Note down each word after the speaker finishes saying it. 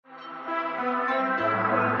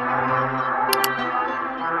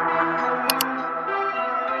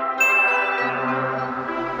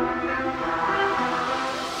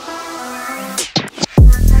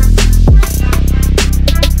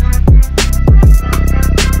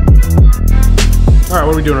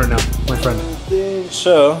what are we doing right now, my friend?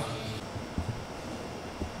 So,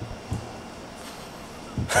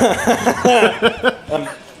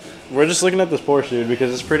 we're just looking at this Porsche, dude,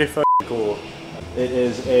 because it's pretty fucking cool. It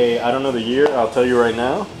is a, I don't know the year, I'll tell you right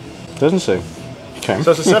now. Doesn't say. Okay.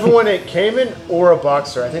 So it's a 718 Cayman or a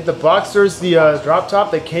Boxster. I think the Boxster's the drop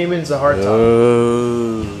top, the Cayman's the hard top.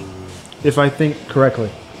 If I think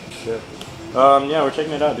correctly. Shit. Yeah, we're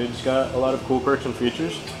checking it out, dude. It's got a lot of cool perks and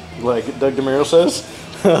features, like Doug DeMuro says.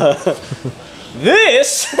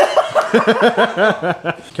 This.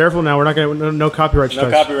 Careful now, we're not gonna no copyright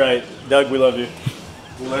strikes. No copyright, Doug. We love you.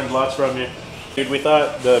 We learned lots from you, dude. We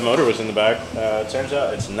thought the motor was in the back. Turns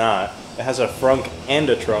out it's not. It has a frunk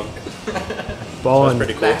and a trunk. Ballin'. So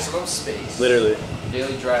pretty cool. Maximum space. Literally.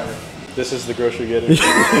 Daily driver. This is the grocery getter.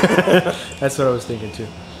 That's what I was thinking too.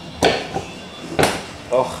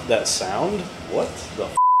 Oh, that sound? What the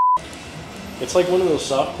f? It's like one of those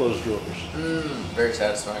soft close drawers. Very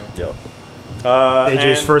satisfying. Yep.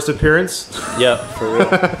 AJ's first appearance. Yep, for real.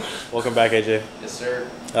 Welcome back, AJ. Yes, sir.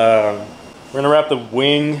 We're gonna wrap the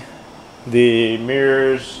wing, the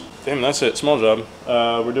mirrors. Damn, that's it. Small job.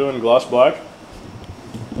 We're doing gloss black.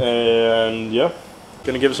 And yeah,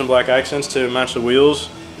 gonna give it some black accents to match the wheels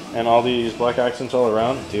and all these black accents all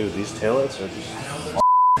around. Dude, these taillights are just...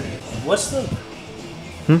 What's the...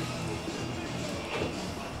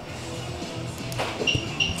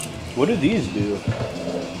 What do these do?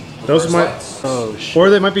 Those might... Lights. Oh, shit. Or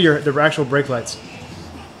they might be the actual brake lights.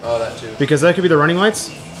 Oh, that too. Because that could be the running lights,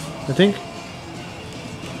 I think.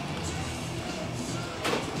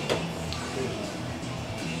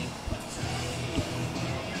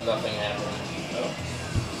 Nothing happened.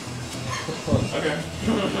 Oh. Okay.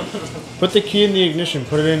 Put the key in the ignition.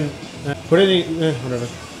 Put it in... put it in... whatever.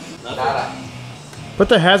 Nada. Put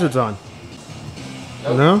the hazards on.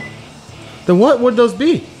 Nope. No? Then what would those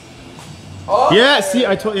be? Oh, Yeah, see,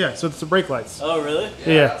 I told... Yeah, so it's the brake lights. Oh, really?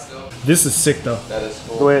 Yeah. Still, This is sick, though. that is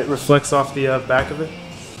cool. The way it reflects off the back of it.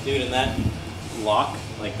 Dude, and that lock,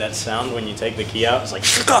 like that sound when you take the key out, it's like...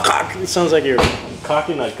 It sounds like you're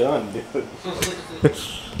cocking a gun, dude.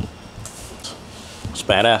 It's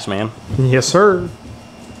badass, man. Yes, sir.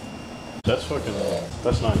 That's fucking...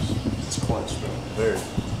 That's nice. It's clutch, bro. Very.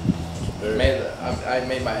 Very. I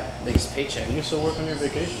made my biggest paycheck. You can still work on your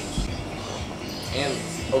vacations. And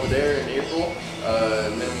over there in April,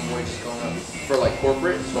 minimum wage is going up for like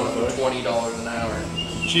corporate. It's going up to $20 an hour.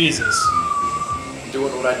 Jesus.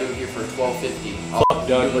 Doing what I do here for $12.50. Fuck,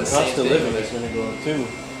 Doug, the cost of living is gonna go up too.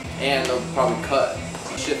 And they'll probably cut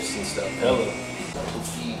shifts and stuff. Hella.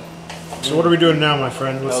 So what are we doing now, my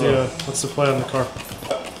friend? What's the play on the car?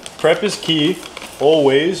 Prep is key.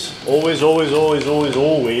 Always. Always, always, always, always,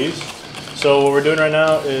 always. So what we're doing right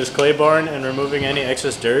now is clay barn and removing any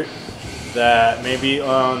excess dirt that may be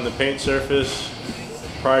on the paint surface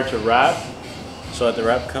prior to wrap, so that the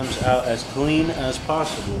wrap comes out as clean as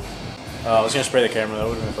possible. I was gonna spray the camera, that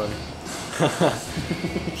would have been funny.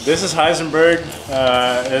 This is Heisenberg.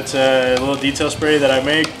 It's a little detail spray that I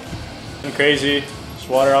make. Nothing crazy. It's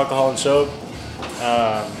water, alcohol, and soap.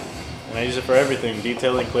 And I use it for everything.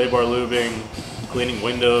 Detailing, clay bar lubing, cleaning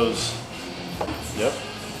windows. Yep,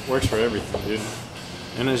 works for everything, dude.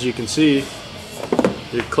 And as you can see,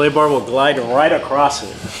 your clay bar will glide right across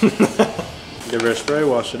it. Give her a spray,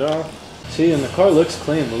 wash it off. See, and the car looks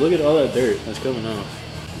clean, but look at all that dirt that's coming off.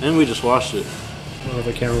 And we just washed it. I don't know if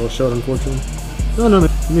the camera will show it, unfortunately. No,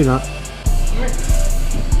 maybe not.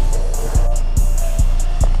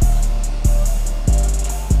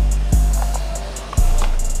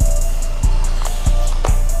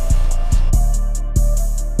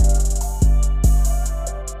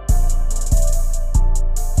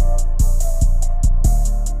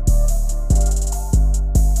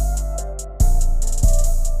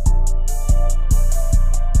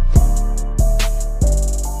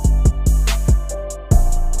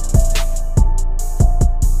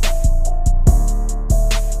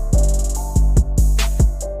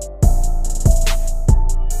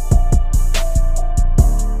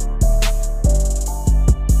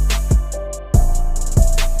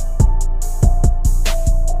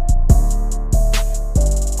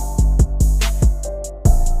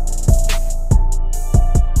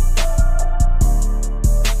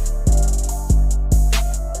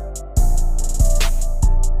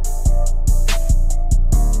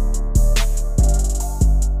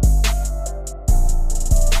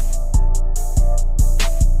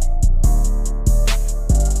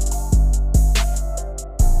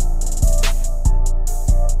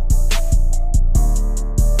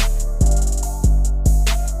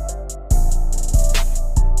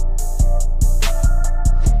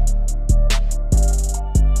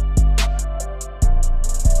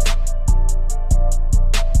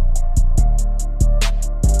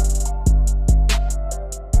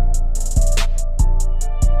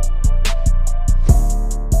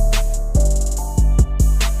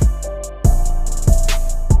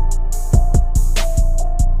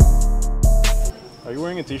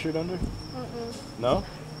 a t-shirt under? Mm-mm. No?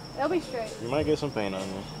 It'll be straight. You might get some paint on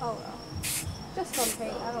you. Oh well. Just some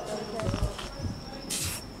paint. I don't really care.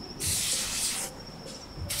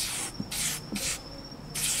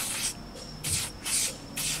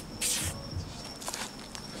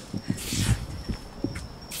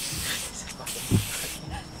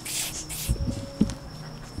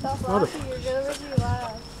 Stop laughing. You're gonna make me